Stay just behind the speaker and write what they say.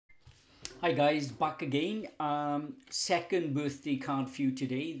Hi guys, back again. Second birthday card for you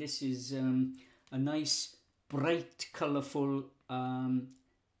today. This is a nice, bright, colourful,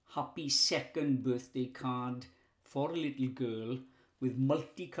 happy second birthday card for a little girl with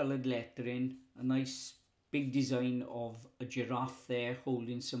multicoloured lettering, a nice big design of a giraffe there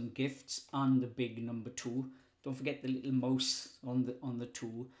holding some gifts, and the big number 2. Don't forget the little mouse on the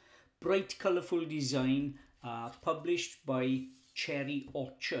 2. Bright, colourful design, published by Cherry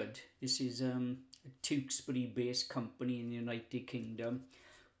Orchard. This is a Tewkesbury based company in the United Kingdom.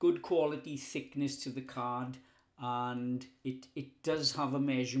 Good quality thickness to the card, and it does have a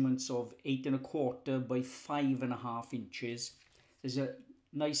measurements of 8¼ by 5½ inches. There's a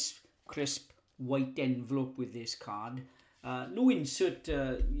nice crisp white envelope with this card. No insert,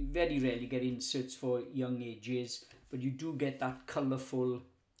 you very rarely get inserts for young ages, but you do get that colourful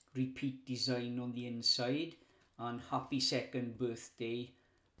repeat design on the inside. And happy second birthday,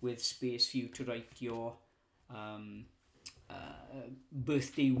 with space for you to write your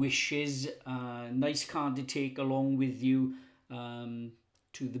birthday wishes. Nice card to take along with you to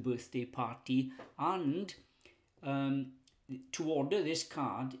the birthday party. And to order this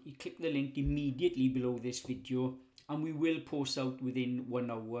card, you click the link immediately below this video, and we will post out within 1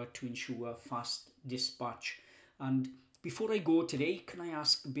 hour to ensure fast dispatch. And before I go today, can I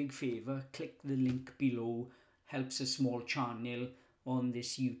ask a big favour? Click the link below. Helps a small channel on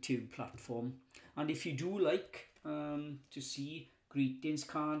this YouTube platform. And if you do like to see greetings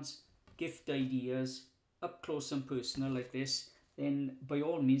cards, gift ideas up close and personal like this, then by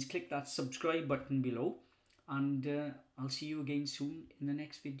all means click that subscribe button below, and I'll see you again soon in the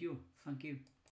next video. Thank you.